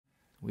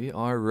We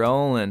are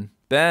rolling.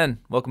 Ben,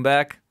 welcome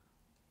back.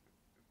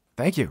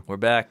 Thank you. We're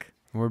back.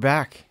 We're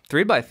back.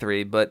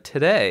 3x3, but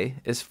today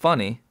is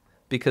funny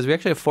because we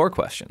actually have 4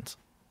 questions.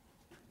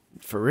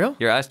 For real?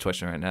 Your eye's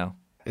twitching right now.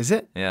 Is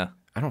it? Yeah.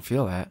 I don't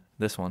feel that.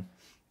 This one.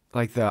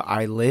 Like the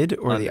eyelid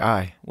or the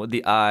eye? Well,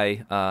 the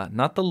eye,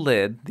 not the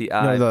lid, the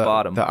eye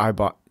bottom. The eye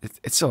bottom.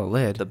 It's still a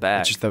lid. The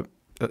back. It's just the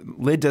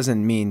lid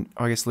doesn't mean,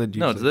 I guess lid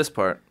usually. No, it's this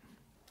part.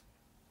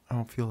 I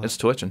don't feel that. It's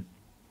twitching.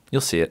 You'll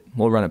see it.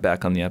 We'll run it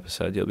back on the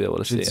episode. You'll be able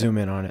to see it. Zoom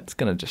in on it. It's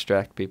going to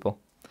distract people.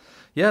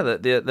 Yeah,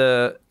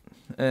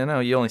 I know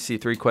you only see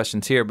 3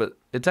 questions here, but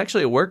it's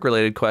actually a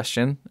work-related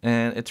question,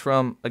 and it's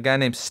from a guy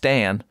named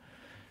Stan.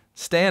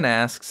 Stan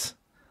asks,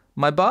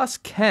 my boss,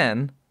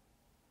 Ken,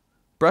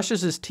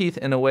 brushes his teeth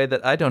in a way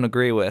that I don't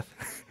agree with.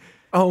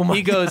 Oh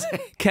my God.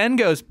 Ken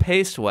goes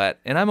paste wet,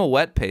 and I'm a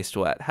wet paste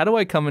wet. How do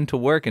I come into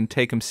work and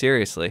take him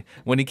seriously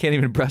when he can't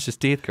even brush his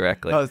teeth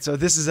correctly? Oh, so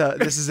this is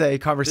a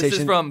conversation. This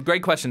is from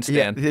great question,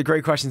 Stan. Yeah,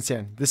 great question,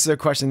 Stan. This is a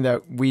question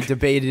that we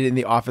debated in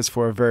the office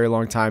for a very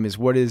long time. Is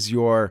what is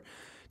your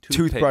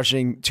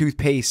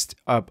toothpaste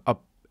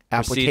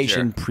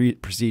application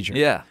procedure?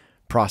 Yeah.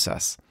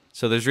 Process.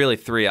 So there's really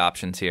 3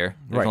 options here.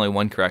 There's only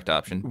one correct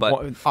option.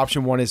 But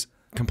option 1 is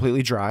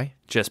completely dry.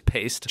 Just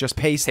paste. Just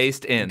paste.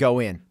 Paste in. Go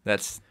in.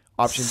 That's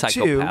option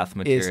psychopath 2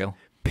 material. Is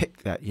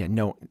pick that. Yeah.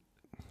 No.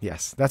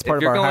 Yes. That's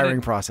part of our hiring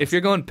process. If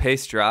you're going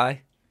paste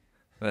dry,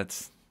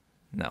 that's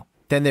no.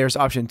 Then there's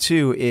option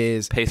 2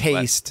 is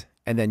paste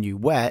and then you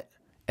wet,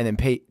 and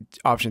then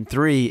option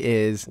 3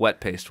 is wet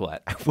paste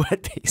wet.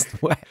 Wet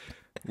paste wet.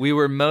 We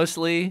were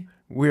mostly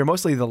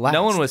the last.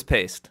 No one was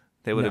paste.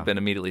 They would have been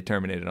immediately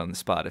terminated on the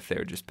spot if they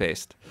were just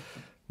paste.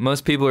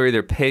 Most people are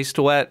either paste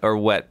wet or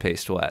wet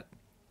paste wet.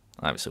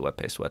 Obviously, wet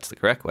paste wet's the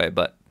correct way,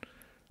 but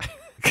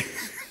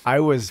I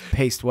was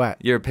paste wet.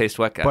 You're a paste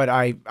wet guy. But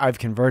I've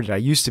converted. I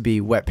used to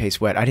be wet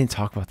paste wet. I didn't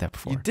talk about that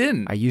before. You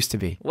didn't? I used to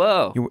be.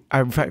 Whoa.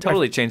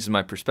 Totally changes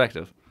my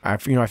perspective. I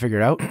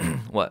figured out.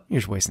 What? You're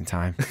just wasting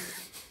time.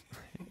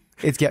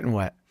 It's getting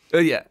wet. Oh,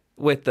 yeah.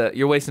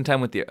 You're wasting time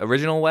with the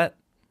original wet?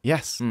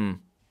 Yes.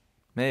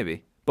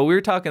 Maybe. But we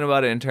were talking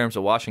about it in terms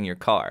of washing your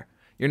car.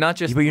 You're not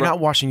just... But you're not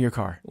washing your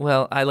car.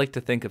 Well, I like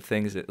to think of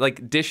things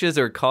like dishes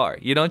or car.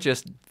 You don't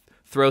just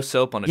throw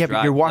soap on a dry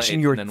but you're washing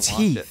your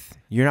teeth.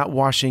 You're not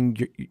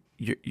washing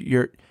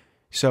your...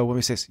 So let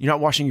me say this. You're not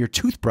washing your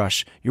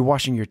toothbrush. You're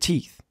washing your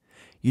teeth.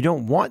 You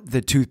don't want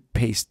the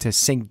toothpaste to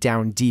sink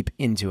down deep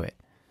into it.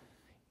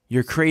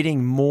 You're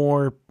creating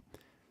more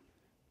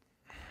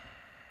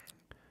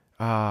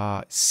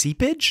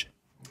seepage?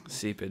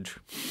 Seepage.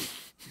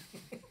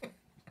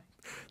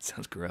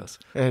 Sounds gross.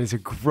 That is a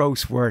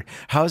gross word.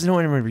 How has no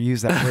one ever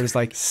used that word? It's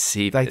like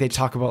seepage. Like they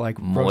talk about like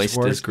moist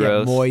gross words. Is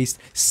gross. Yeah, moist.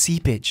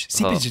 Seepage.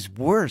 Seepage is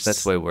worse.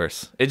 That's way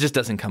worse. It just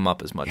doesn't come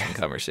up as much in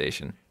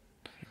conversation.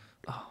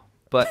 Oh,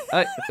 but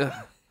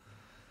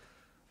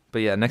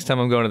yeah, next time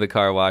I'm going to the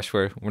car wash,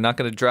 we're not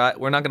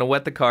gonna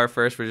wet the car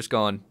first. We're just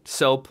going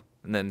soap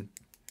and then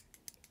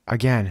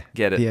again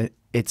get it.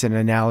 It's an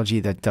analogy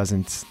that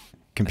doesn't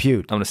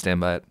compute. I'm gonna stand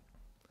by it.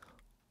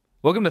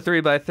 Welcome to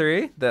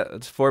 3x3.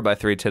 That's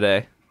 4x3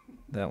 today.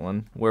 That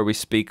one, where we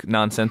speak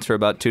nonsense for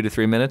about 2 to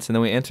 3 minutes, and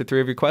then we answer 3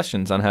 of your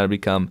questions on how to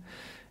become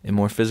a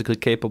more physically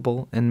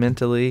capable and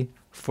mentally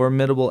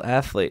formidable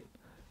athlete.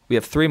 We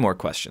have 3 more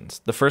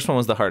questions. The first one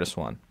was the hardest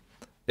one.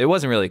 It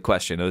wasn't really a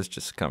question. It was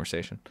just a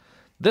conversation.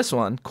 This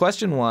one,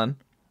 question 1,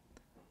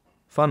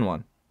 fun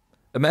one.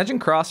 Imagine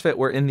CrossFit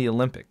were in the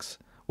Olympics.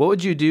 What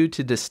would you do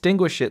to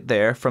distinguish it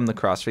there from the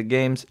CrossFit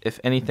Games, if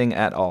anything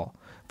at all?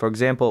 For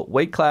example,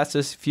 weight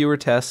classes, fewer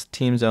tests,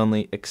 teams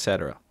only,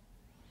 etc.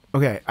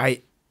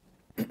 Okay,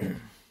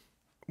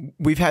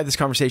 we've had this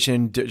conversation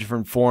in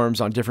different forums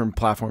on different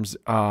platforms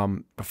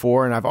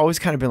before, and I've always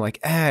kind of been like,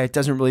 it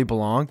doesn't really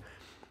belong.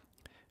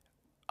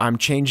 I'm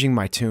changing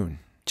my tune.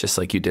 Just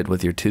like you did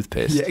with your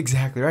toothpaste. Yeah,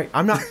 exactly right.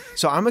 I'm not.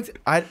 So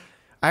I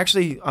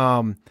actually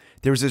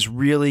there was this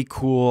really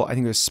cool, I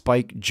think it was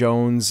Spike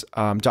Jonze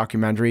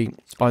documentary.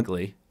 Spike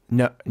Lee?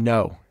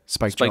 No.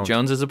 Spike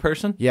Jonze is a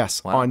person?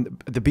 Yes, wow. On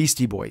the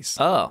Beastie Boys.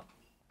 Oh.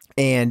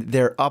 And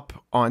they're up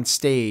on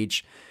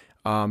stage,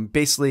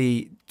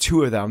 basically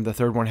 2 of them, the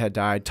third one had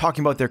died,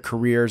 talking about their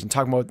careers and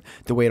talking about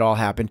the way it all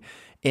happened.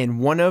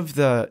 And one of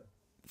the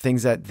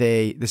things that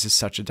this is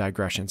such a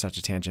digression, such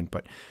a tangent,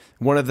 but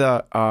one of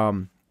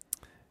them,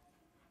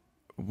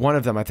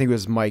 I think it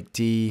was Mike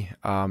D,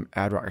 Adrock,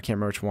 I can't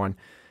remember which one,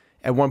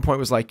 at one point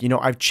was like,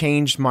 I've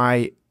changed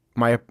my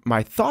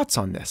thoughts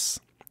on this.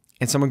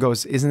 And someone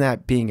goes, isn't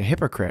that being a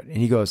hypocrite? And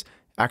he goes,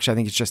 actually, I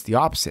think it's just the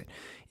opposite.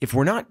 If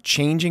we're not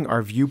changing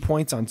our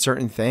viewpoints on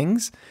certain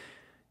things,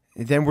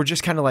 then we're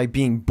just kind of like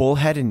being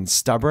bullheaded and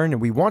stubborn, and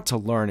we want to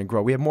learn and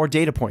grow. We have more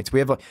data points.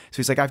 So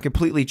he's like, I've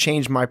completely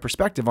changed my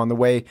perspective on the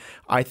way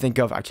I think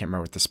of, I can't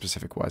remember what the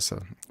specific was,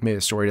 so maybe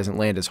the story doesn't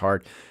land as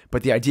hard.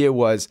 But the idea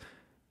was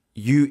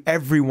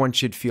everyone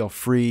should feel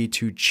free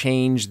to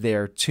change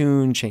their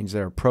tune, change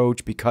their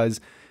approach,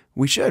 because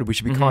we should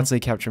be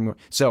constantly capturing more.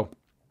 So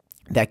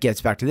that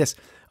gets back to this.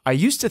 I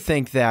used to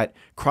think that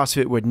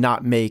CrossFit would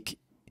not make,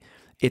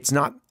 it's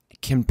not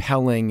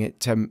compelling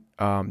to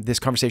this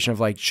conversation of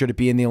like, should it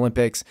be in the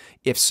Olympics?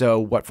 If so,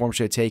 what form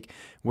should it take?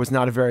 Was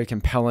not a very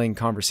compelling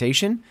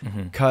conversation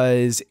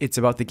because it's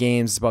about the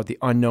games, it's about the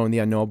unknown, the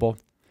unknowable.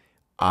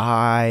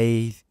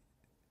 I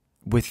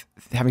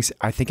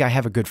think I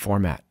have a good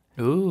format.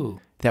 Ooh.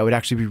 That would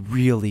actually be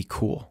really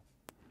cool.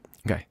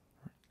 Okay.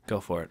 Go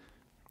for it.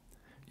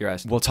 Your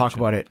eyes. We'll talk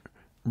about it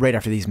right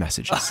after these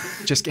messages.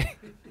 Just kidding.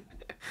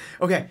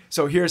 Okay,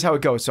 so here's how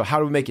it goes. So how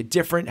do we make it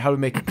different? How do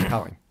we make it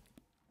compelling?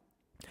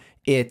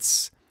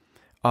 It's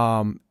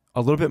a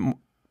little bit.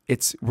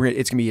 It's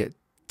gonna be a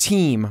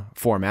team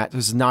format.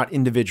 This is not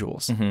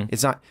individuals.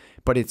 It's not,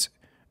 but it's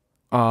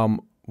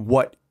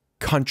what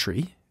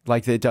country,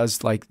 like it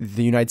does, like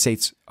the United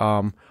States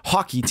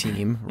hockey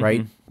team,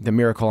 right? The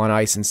Miracle on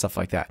Ice and stuff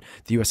like that.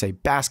 The USA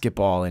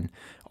basketball and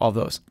all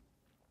those.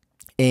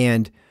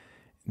 And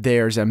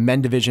there's a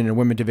men division and a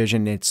women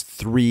division. It's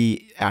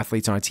 3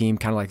 athletes on a team,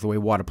 kind of like the way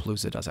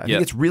Wadapalooza does it. I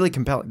think it's really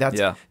compelling.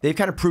 They've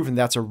kind of proven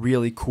that's a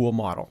really cool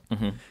model.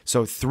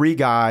 So 3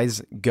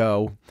 guys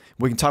go.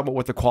 We can talk about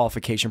what the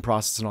qualification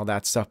process and all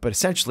that stuff, but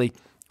essentially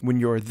when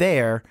you're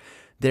there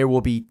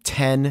will be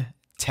 10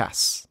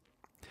 tests.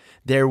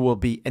 There will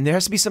be, and there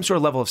has to be some sort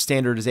of level of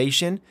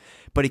standardization,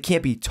 but it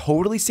can't be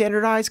totally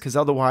standardized because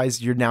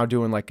otherwise you're now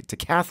doing like a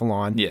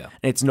decathlon. Yeah.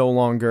 And it's no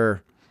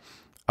longer,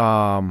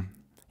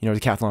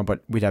 decathlon,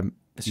 but we'd have,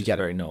 it's just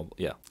very noble.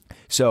 Yeah.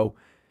 So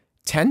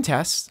 10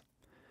 tests,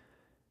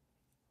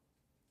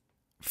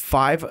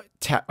 5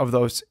 of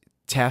those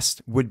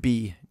tests would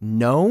be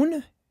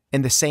known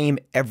and the same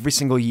every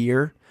single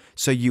year.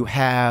 So you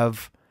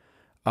have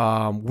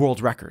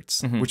world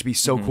records, which would be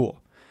so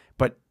cool.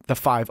 But the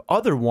 5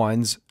 other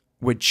ones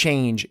would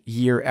change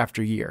year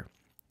after year.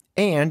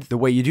 And the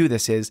way you do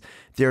this is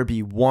there'd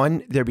be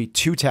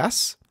 2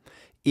 tests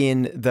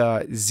in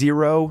the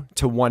 0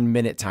 to 1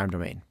 minute time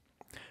domain.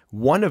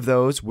 One of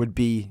those would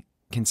be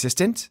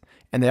consistent,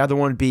 and the other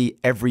one would be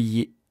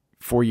every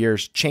 4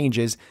 years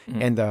changes,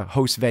 and the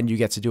host venue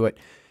gets to do it.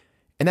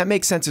 And that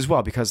makes sense as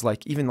well because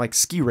like even like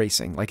ski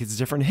racing, like it's a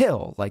different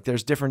hill, like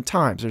there's different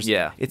times.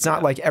 It's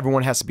not like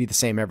everyone has to be the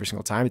same every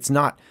single time. It's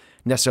not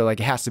necessarily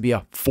like it has to be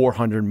a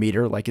 400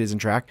 meter like it is in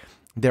track.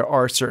 There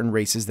are certain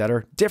races that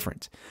are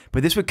different,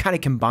 but this would kind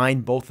of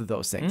combine both of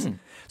those things.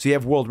 So you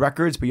have world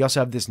records, but you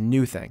also have this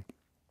new thing.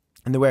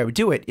 And the way I would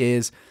do it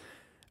is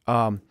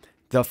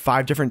the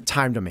 5 different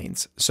time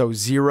domains. So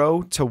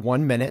 0 to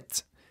 1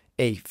 minute,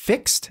 a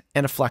fixed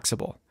and a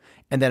flexible.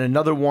 And then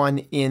another one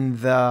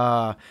in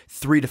the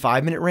 3 to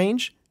 5 minute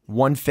range,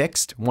 1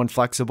 fixed, 1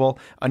 flexible,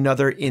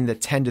 another in the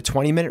 10 to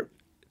 20 minute,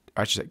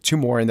 I should say 2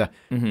 more in the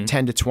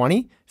 10 to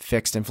 20,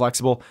 fixed and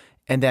flexible.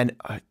 And then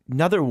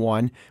another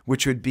one,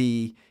 which would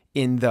be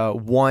in the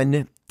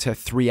 1 to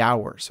 3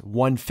 hours,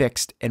 1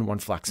 fixed and 1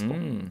 flexible.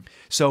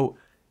 So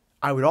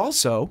I would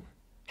also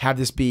have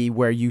this be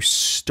where you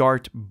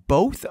start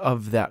both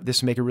of that.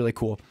 This would make it really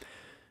cool.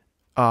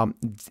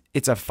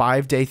 It's a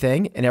 5-day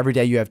thing, and every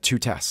day you have 2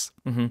 tests.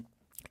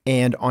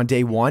 And on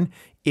day 1,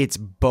 it's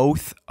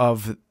both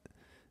of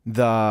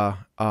the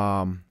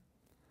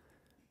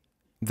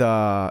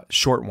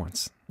short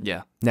ones.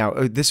 Yeah. Now,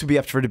 this would be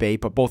up for debate,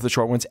 but both the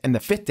short ones. And the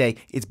 5th day,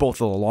 it's both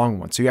of the long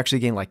ones. So you actually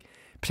gain like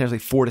potentially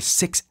 4 to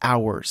 6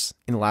 hours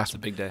in the last one.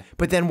 Big day.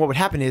 But then what would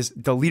happen is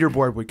the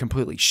leaderboard would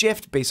completely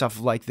shift based off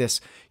of like this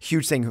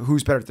huge thing.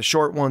 Who's better at the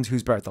short ones?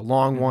 Who's better at the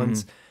long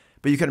ones?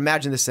 But you can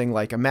imagine this thing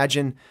like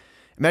imagine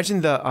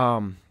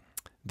the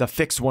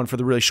fixed one for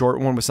the really short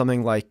one was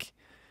something like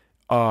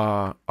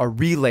a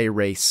relay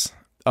race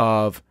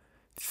of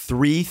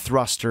 3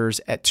 thrusters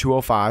at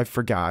 2:05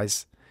 for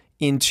guys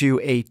into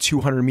a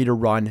 200-meter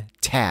run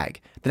tag.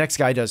 The next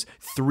guy does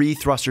 3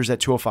 thrusters at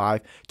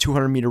 2:05,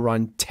 200-meter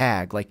run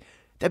tag. Like,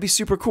 that'd be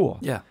super cool.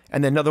 Yeah.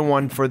 And then another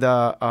one for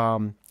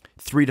the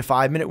 3 to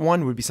 5 minute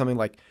one would be something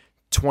like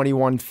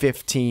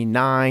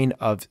 21:15.9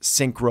 of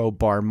synchro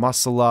bar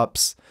muscle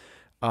ups,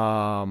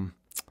 synchro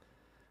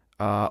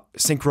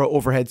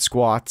overhead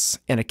squats,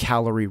 and a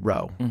calorie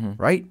row,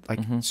 right?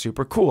 Like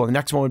super cool. The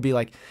next one would be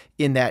like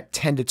in that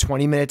 10 to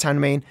 20 minute time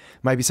domain,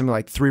 might be something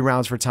like 3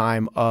 rounds for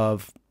time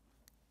of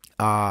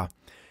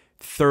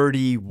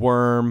 30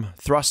 worm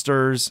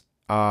thrusters,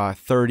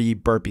 30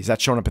 burpees.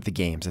 That's shown up at the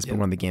games. That's been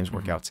one of the games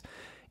workouts.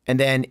 And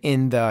then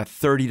in the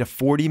 30 to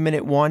 40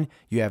 minute one,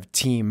 you have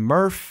Team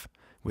Murph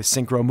with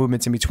synchro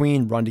movements in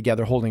between, run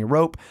together holding a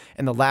rope.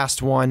 And the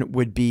last one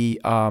would be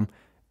an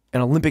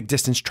Olympic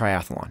distance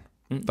triathlon.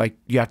 Like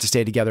you have to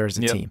stay together as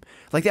a team.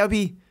 Like that would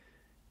be,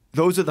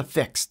 those are the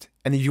fixed.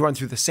 And then you run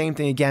through the same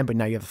thing again, but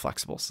now you have the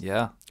flexibles.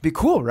 Yeah. It'd be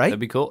cool, right? That'd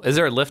be cool. Is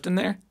there a lift in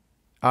there?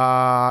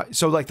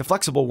 So like the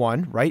flexible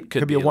one, right?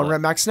 Could be a 1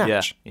 rep max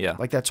snatch. Yeah.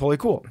 Like that's totally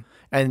cool.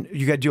 And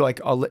you got to do like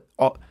the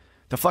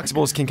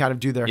flexibles can kind of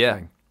do their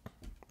thing.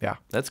 Yeah.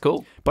 That's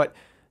cool. But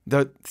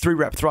the 3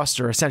 rep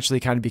thruster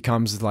essentially kind of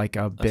becomes like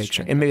a big,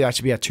 and maybe that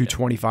should be at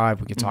 225.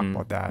 We can talk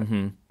about that,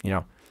 you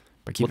know,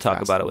 but we'll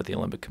talk about it with the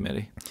Olympic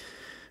Committee.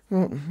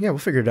 Well, yeah, we'll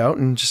figure it out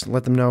and just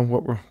let them know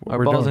what we're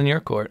Our ball's doing. in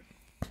your court.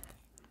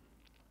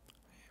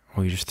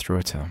 Oh, you just threw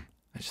it to him.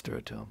 I just threw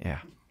it to him. Yeah.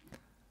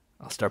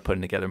 I'll start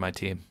putting together my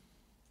team.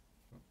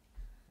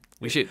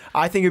 We should.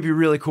 I think it'd be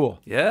really cool.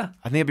 Yeah.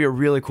 I think it'd be a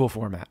really cool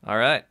format. All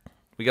right.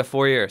 We got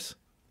 4 years.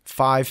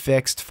 5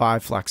 fixed,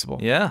 5 flexible.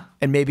 Yeah.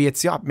 And maybe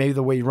it's the maybe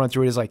the way you run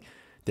through it is like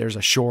there's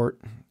a short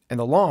and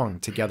the long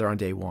together on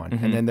day one.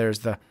 And then there's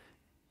the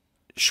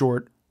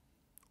short,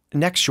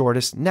 next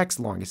shortest, next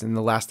longest. And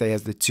the last day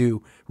has the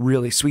 2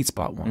 really sweet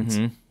spot ones.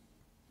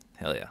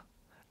 Hell yeah.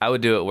 I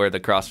would do it where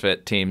the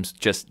CrossFit teams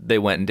they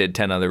went and did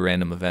 10 other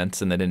random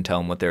events and they didn't tell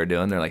them what they were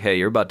doing. They're like, hey,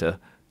 you're about to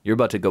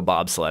go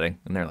bobsledding.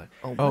 And they're like,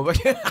 oh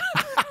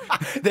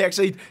they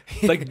actually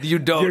like you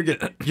don't.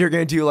 You're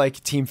gonna do like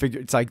team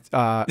figure. It's like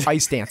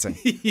ice dancing.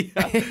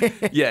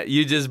 Yeah.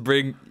 You just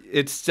bring.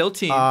 It's still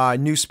team.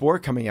 New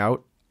sport coming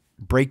out.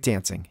 Break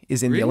dancing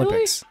is in the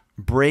Olympics.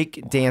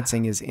 Break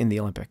dancing is in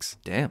the Olympics.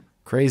 Damn.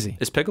 Crazy.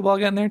 Is pickleball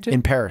getting there too?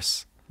 In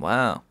Paris.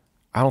 Wow.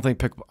 I don't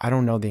think I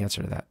don't know the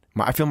answer to that.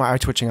 I feel my eye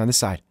twitching on this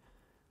side.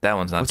 That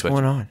one's not twitching.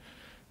 What's going on?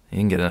 You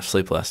didn't get enough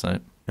sleep last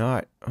night.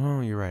 No.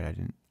 Oh, you're right. I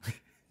didn't.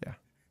 Yeah.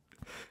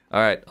 All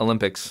right.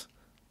 Olympics.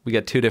 We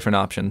got 2 different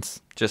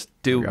options. Just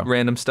do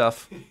random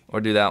stuff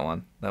or do that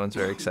one. That one's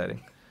very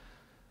exciting.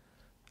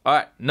 All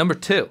right. Number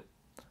 2.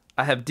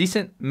 I have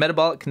decent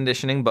metabolic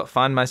conditioning, but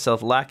find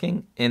myself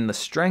lacking in the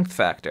strength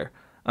factor.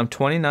 I'm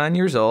 29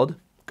 years old.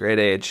 Great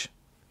age.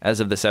 As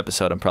of this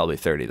episode, I'm probably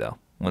 30, though,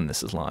 when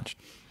this is launched.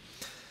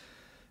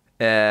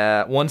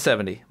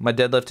 170. My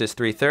deadlift is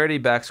 330,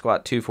 back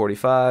squat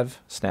 245,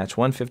 snatch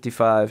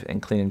 155,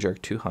 and clean and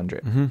jerk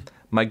 200.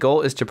 My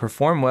goal is to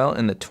perform well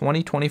in the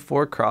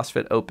 2024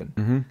 CrossFit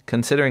Open.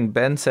 Considering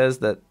Ben says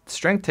that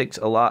strength takes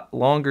a lot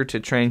longer to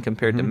train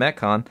compared to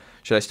Metcon,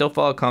 should I still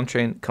follow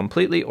CompTrain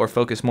completely or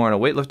focus more on a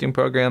weightlifting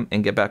program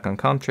and get back on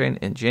CompTrain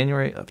in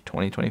January of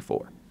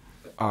 2024?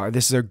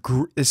 This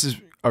is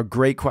a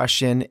great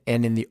question,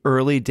 and in the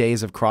early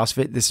days of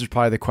CrossFit, this is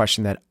probably the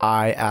question that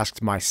I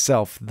asked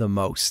myself the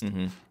most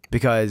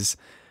because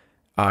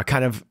it's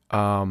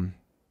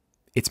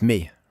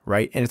me,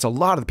 right? And it's a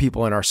lot of the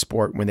people in our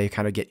sport when they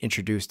kind of get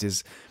introduced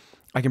is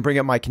I can bring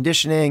up my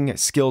conditioning,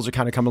 skills are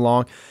kind of coming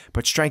along,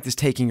 but strength is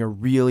taking a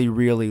really,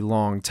 really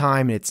long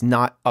time, and it's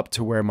not up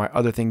to where my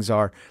other things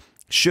are.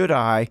 Should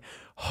I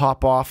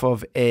hop off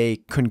of a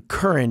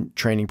concurrent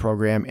training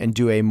program and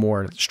do a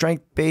more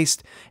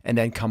strength-based and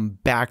then come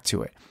back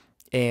to it?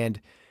 And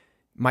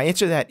my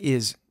answer to that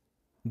is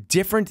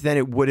different than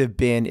it would have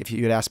been if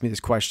you had asked me this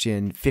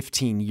question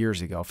 15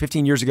 years ago.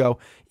 15 years ago,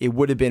 it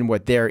would have been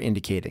what they're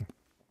indicating.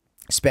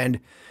 Spend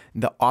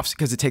the off,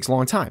 because it takes a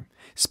long time.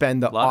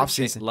 Spend the off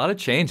season. A lot of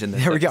change in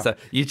this. There we go. So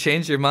you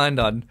changed your mind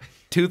on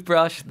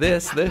toothbrush,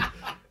 this.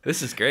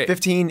 This is great.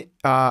 15,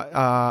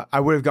 I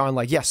would have gone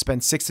like, yes,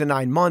 spend 6 to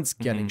 9 months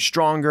getting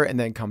stronger and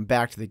then come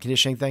back to the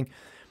conditioning thing.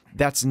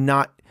 That's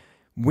not,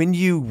 when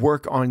you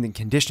work on the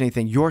conditioning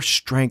thing, your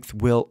strength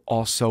will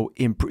also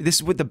improve. This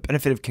is with the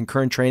benefit of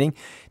concurrent training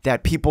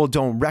that people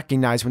don't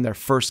recognize when they're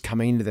first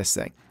coming into this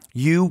thing.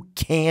 You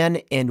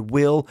can and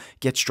will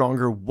get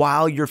stronger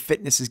while your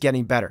fitness is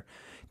getting better.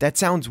 That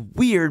sounds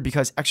weird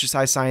because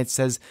exercise science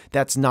says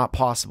that's not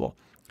possible.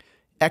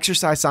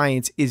 Exercise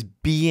science is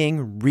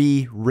being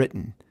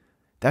rewritten.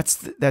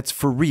 That's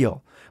for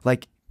real.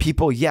 Like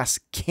people, yes,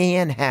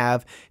 can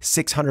have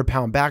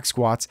 600-pound back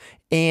squats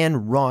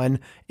and run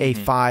a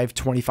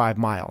 525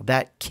 mile.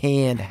 That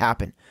can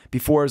happen.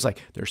 Before it was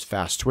like there's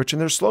fast twitch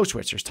and there's slow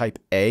twitch. There's type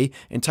A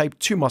and type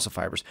 2 muscle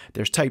fibers.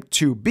 There's type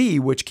 2B,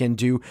 which can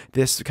do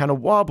this kind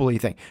of wobbly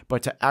thing.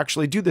 But to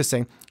actually do this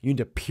thing, you need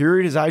to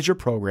periodize your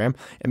program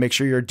and make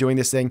sure you're doing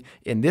this thing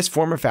in this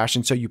form or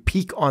fashion so you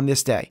peak on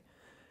this day.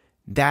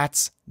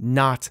 That's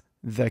not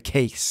the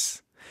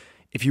case.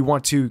 If you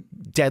want to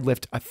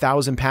deadlift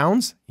 1,000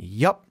 pounds,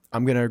 yep,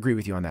 I'm going to agree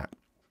with you on that.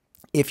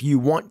 If you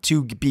want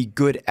to be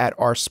good at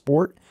our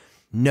sport,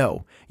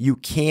 no, you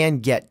can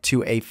get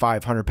to a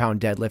 500-pound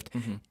deadlift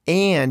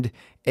and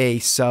a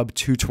sub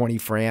 220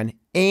 Fran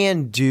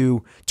and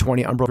do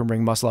 20 unbroken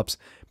ring muscle ups,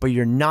 but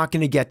you're not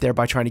going to get there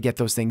by trying to get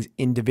those things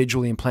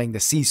individually and playing the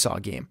seesaw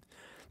game.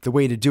 The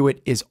way to do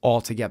it is all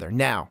together.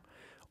 Now,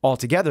 all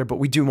together, but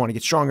we do want to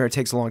get stronger. It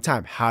takes a long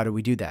time. How do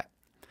we do that?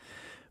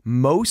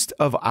 Most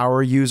of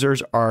our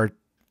users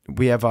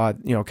we have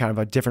kind of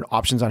a different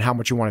options on how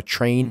much you want to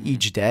train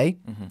each day.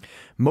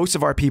 Most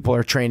of our people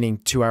are training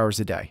 2 hours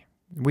a day.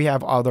 We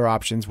have other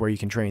options where you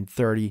can train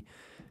 30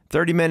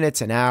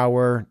 minutes, an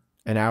hour,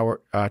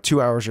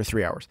 2 hours or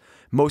 3 hours.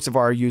 Most of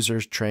our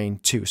users train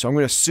 2. So I'm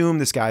going to assume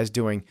this guy is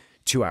doing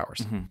 2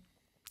 hours.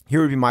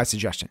 Here would be my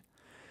suggestion.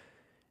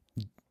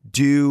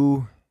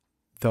 Do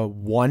the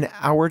 1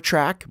 hour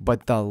track,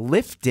 but the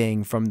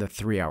lifting from the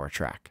 3 hour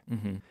track.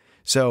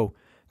 So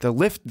the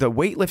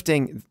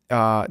weightlifting,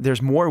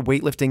 there's more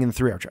weightlifting in the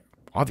 3 hour track.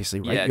 Obviously,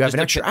 right? Yeah, you have an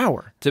extra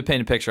hour. To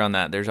paint a picture on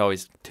that, there's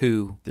always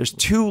two. There's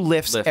 2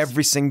 lifts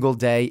every single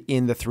day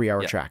in the 3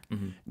 hour track.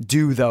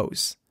 Do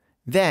those.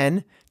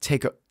 Then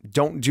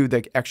don't do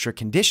the extra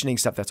conditioning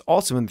stuff that's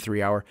also in the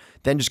 3 hour.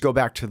 Then just go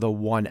back to the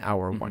 1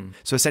 hour one.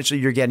 So essentially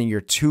you're getting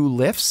your 2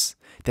 lifts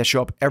that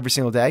show up every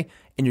single day,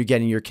 and you're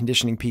getting your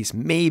conditioning piece,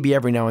 maybe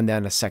every now and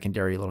then a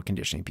secondary little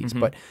conditioning piece.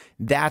 But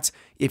that's,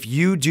 if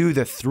you do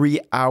the 3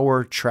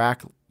 hour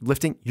track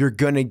lifting, you're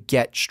going to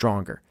get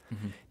stronger.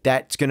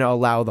 That's going to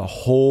allow the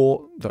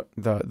whole,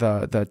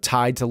 the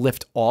tide to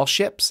lift all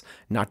ships,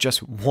 not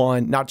just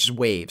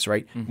waves,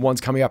 right?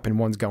 One's coming up and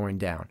one's going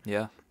down.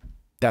 Yeah.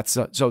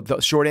 So the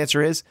short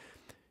answer is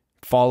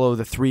follow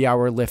the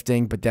 3-hour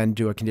lifting, but then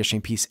do a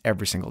conditioning piece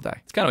every single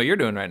day. It's kind of what you're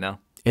doing right now.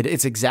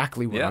 It's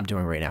exactly what I'm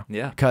doing right now.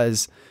 Yeah.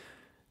 Because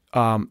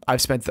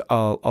I've spent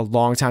a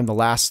long time, the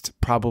last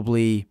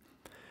probably,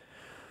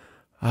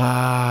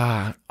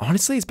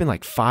 honestly, it's been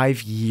like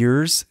 5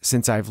 years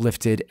since I've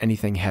lifted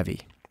anything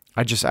heavy.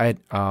 I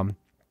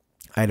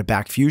had a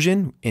back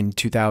fusion in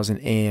 2000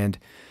 and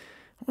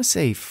I want to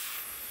say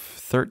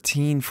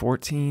 13,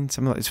 14,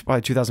 something like it's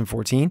probably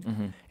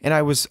 2014. And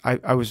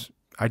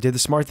I did the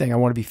smart thing. I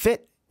want to be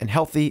fit and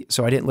healthy.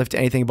 So I didn't lift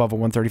anything above a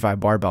 135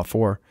 barbell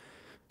for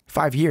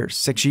 5 years,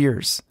 6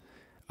 years.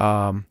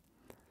 I'm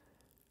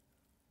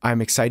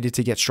excited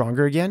to get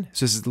stronger again.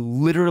 So this is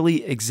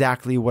literally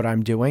exactly what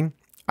I'm doing.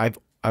 I've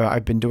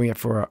been doing it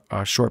for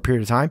a short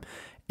period of time,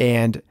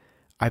 and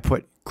I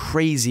put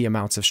crazy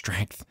amounts of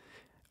strength.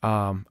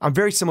 I'm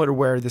very similar to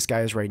where this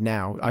guy is right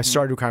now. I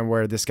started kind of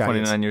where this guy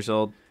 29 years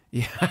old.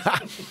 Yeah.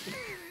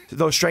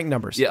 Those strength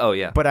numbers. Yeah. Oh,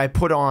 yeah. But I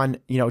put on,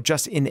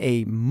 just in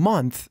a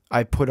month,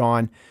 I put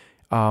on,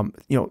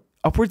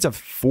 upwards of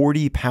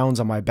 40 pounds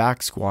on my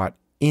back squat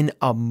in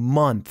a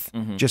month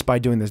just by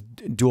doing this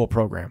dual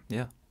program.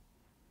 Yeah.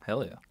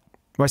 Hell yeah.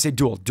 When I say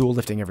dual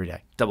lifting every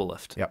day. Double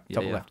lift. Yep.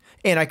 Double lift.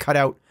 And I cut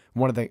out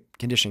one of the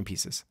conditioning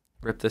pieces.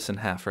 Rip this in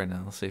half right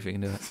now. Let's see if we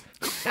can do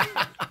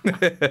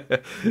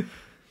it.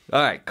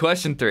 All right.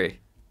 Question 3.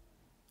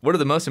 What are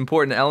the most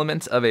important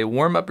elements of a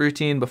warm-up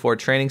routine before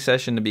training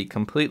session to be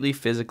completely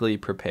physically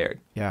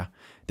prepared? Yeah.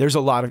 There's a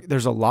lot,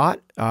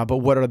 but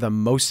what are the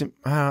most,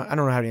 I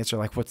don't know how to answer,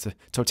 like what's the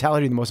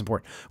totality of the most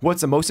important?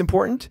 What's the most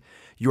important?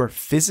 You're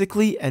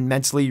physically and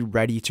mentally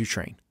ready to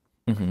train.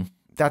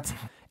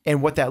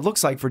 And what that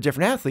looks like for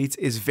different athletes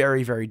is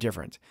very, very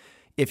different.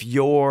 If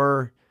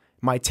you're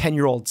my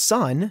 10-year-old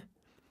son,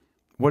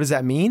 what does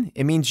that mean?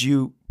 It means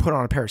you put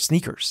on a pair of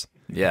sneakers.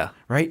 Yeah.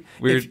 Right?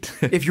 Weird.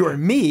 If you're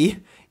me,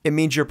 it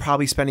means you're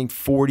probably spending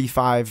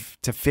 45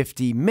 to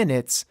 50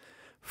 minutes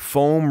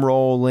foam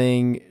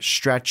rolling,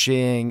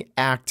 stretching,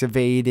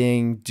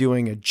 activating,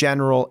 doing a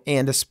general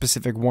and a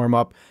specific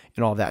warm-up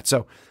and all that.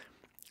 So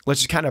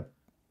let's just kind of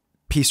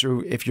piece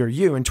through. If you're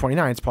you in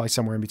 29, it's probably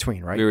somewhere in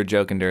between, right? We were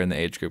joking during the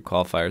age group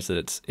qualifiers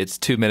that it's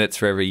 2 minutes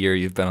for every year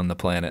you've been on the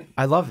planet.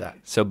 I love that.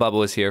 So Bubba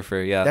was here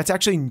for, that's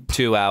actually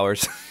 2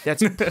 hours.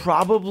 That's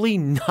probably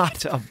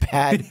not a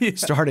bad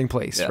starting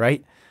place,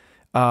 right?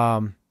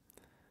 I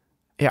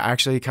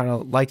actually kind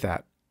of like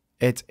that.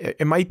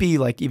 It might be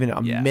like even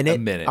a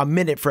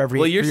minute for every.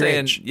 Well, you're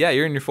saying, age.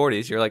 You're in your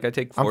 40s. You're like, I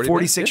take 40 I'm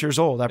 46 minutes. years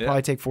old. I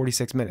probably take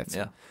 46 minutes.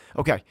 Yeah.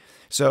 Okay.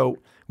 So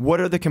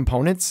what are the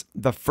components?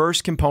 The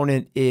first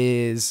component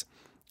is,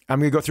 I'm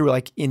going to go through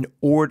like in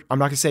order. I'm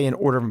not going to say in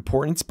order of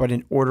importance, but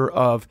in order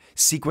of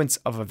sequence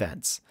of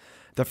events.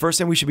 The first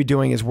thing we should be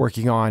doing is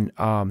working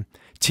on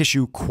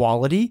tissue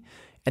quality.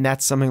 And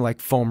that's something like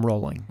foam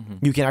rolling.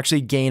 You can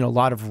actually gain a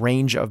lot of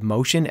range of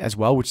motion as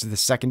well, which is the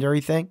secondary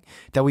thing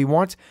that we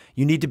want.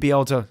 You need to be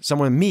able to,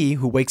 someone me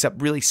who wakes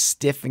up really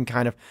stiff and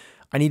kind of,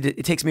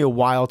 it takes me a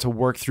while to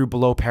work through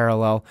below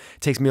parallel. It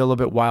takes me a little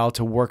bit while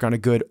to work on a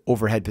good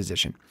overhead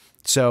position.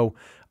 So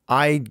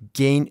I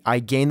gain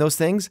those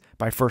things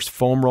by first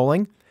foam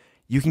rolling.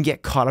 You can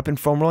get caught up in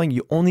foam rolling.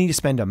 You only need to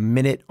spend a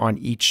minute on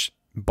each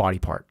body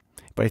part,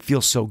 but it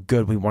feels so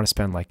good. We want to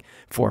spend like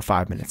 4 or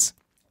 5 minutes.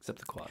 Except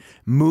the quad.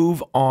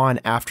 Move on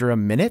after a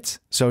minute.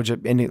 So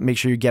and make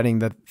sure you're getting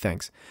the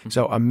things.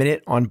 So a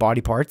minute on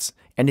body parts.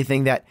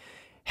 Anything that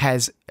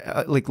has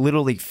like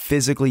literally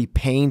physically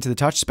pain to the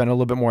touch, spend a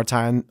little bit more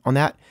time on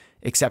that.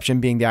 Exception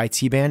being the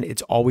IT band.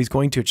 It's always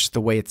going to. It's just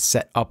the way it's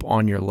set up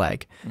on your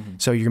leg.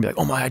 So you're going to be like,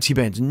 oh, my IT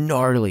band's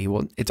gnarly.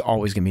 Well, it's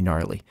always going to be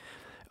gnarly.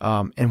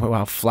 And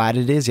while flat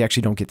it is, you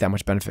actually don't get that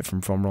much benefit from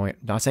foam rolling.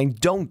 Not saying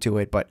don't do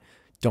it, but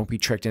don't be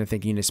tricked into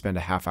thinking you need to spend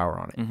a half hour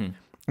on it.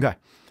 Okay.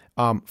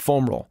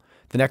 Foam roll.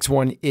 The next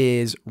one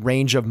is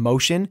range of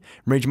motion.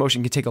 Range of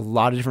motion can take a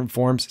lot of different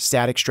forms: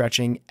 static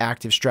stretching,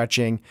 active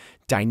stretching,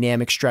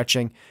 dynamic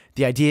stretching.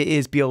 The idea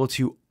is be able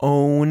to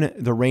own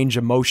the range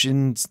of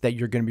motions that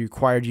you're going to be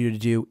required you to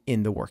do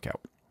in the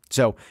workout.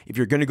 So if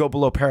you're going to go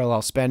below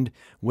parallel, spend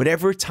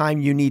whatever time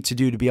you need to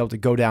do to be able to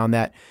go down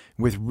that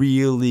with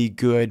really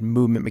good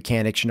movement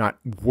mechanics. You're not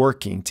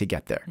working to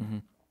get there.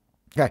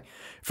 Okay.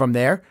 From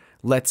there,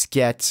 let's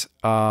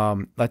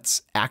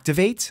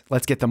activate.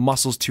 Let's get the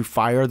muscles to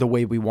fire the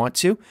way we want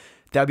to.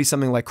 That'd be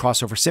something like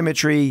crossover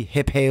symmetry,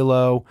 hip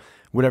halo,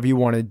 whatever you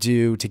want to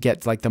do to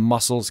get like the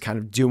muscles kind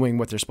of doing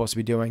what they're supposed to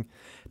be doing.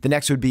 The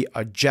next would be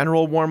a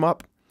general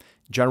warm-up.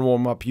 General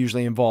warm-up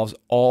usually involves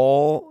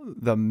all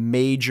the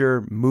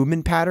major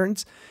movement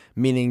patterns,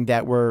 meaning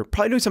that we're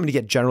probably doing something to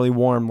get generally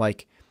warm,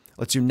 like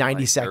let's do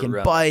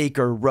 90-second bike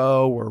or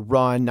row or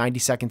run. 90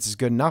 seconds is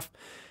good enough.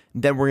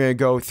 Then we're going to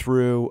go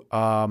through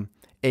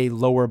a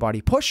lower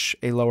body push,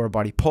 a lower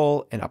body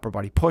pull, an upper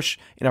body push,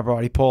 an upper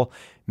body pull.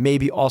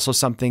 Maybe also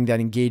something that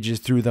engages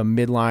through the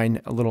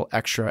midline a little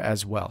extra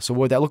as well. So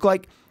what would that look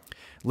like?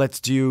 Let's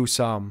do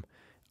some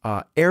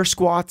air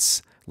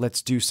squats.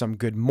 Let's do some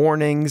good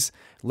mornings.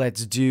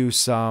 Let's do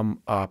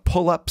some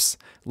pull-ups.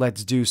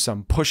 Let's do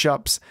some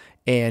push-ups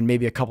and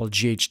maybe a couple of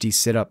GHD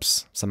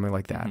sit-ups, something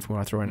like that, if we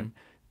want to throw in it.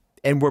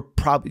 And we're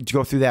probably to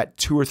go through that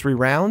 2 or 3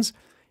 rounds.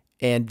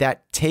 And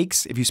that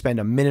takes, if you spend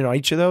a minute on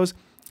each of those,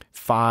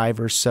 5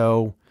 or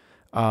so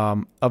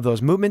of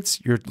those movements,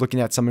 you're looking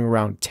at something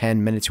around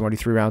 10 minutes. You want to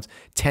do 3 rounds,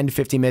 10 to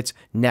 15 minutes.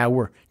 Now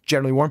we're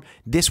generally warm.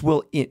 This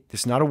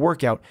is not a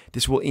workout.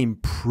 This will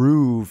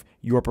improve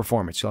your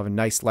performance. You'll have a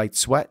nice light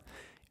sweat.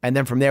 And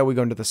then from there, we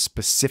go into the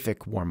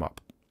specific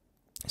warm-up.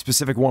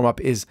 Specific warm-up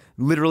is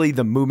literally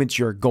the movements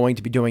you're going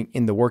to be doing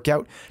in the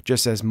workout,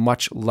 just as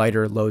much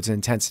lighter loads and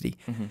intensity.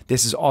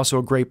 This is also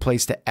a great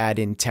place to add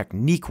in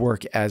technique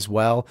work as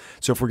well.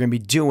 So if we're going to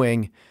be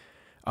doing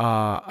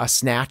a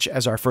snatch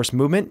as our first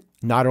movement,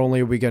 not only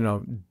are we going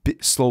to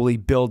slowly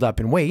build up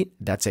in weight,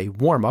 that's a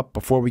warm-up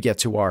before we get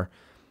to our,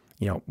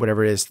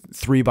 whatever it is,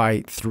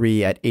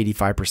 3x3 at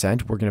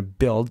 85%, we're going to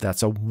build.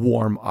 That's a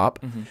warm-up.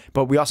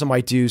 But we also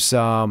might do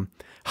some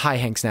high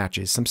hang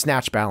snatches, some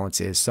snatch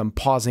balances, some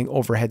pausing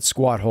overhead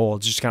squat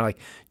holds, just kind of like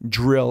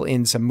drill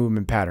in some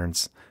movement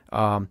patterns,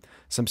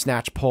 some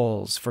snatch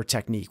pulls for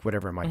technique,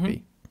 whatever it might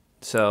be.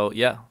 So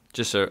yeah,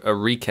 just a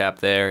recap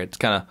there. It's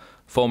kind of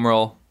foam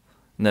roll,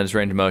 and then it's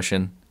range of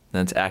motion,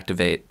 then it's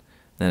activate,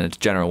 then it's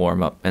general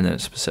warm up, and then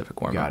it's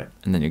specific warm up. Got it.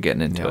 And then you're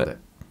getting into it.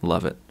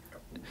 Love it.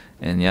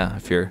 And yeah,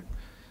 if you're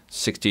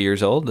 60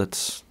 years old,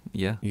 that's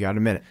you got a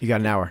minute. You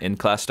got an hour. In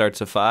class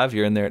starts at 5.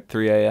 You're in there at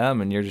 3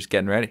 a.m. and you're just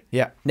getting ready.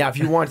 Yeah. Now, if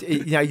you want,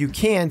 you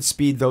can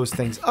speed those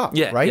things up.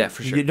 Yeah, right. Yeah,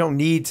 for sure. You don't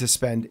need to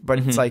spend, but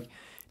it's like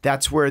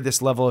that's where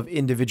this level of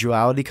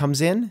individuality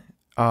comes in.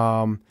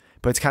 But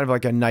it's kind of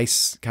like a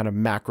nice kind of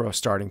macro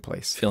starting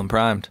place. Feeling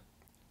primed.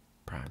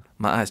 Primed.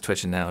 My eyes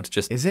twitching now. It's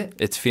just. Is it?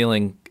 It's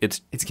feeling.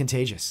 It's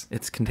contagious.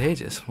 It's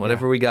contagious.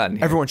 Whatever we got in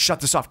here. Everyone, shut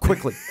this off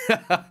quickly.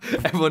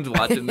 Everyone's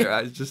watching. Their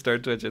eyes just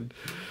start twitching.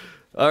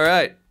 All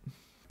right,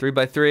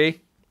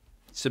 3x3.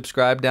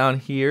 Subscribe down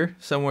here,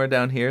 somewhere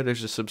down here.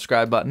 There's a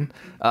subscribe button.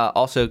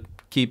 Also,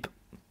 keep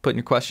putting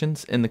your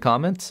questions in the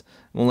comments.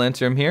 We'll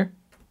answer them here.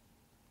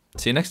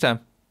 See you next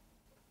time.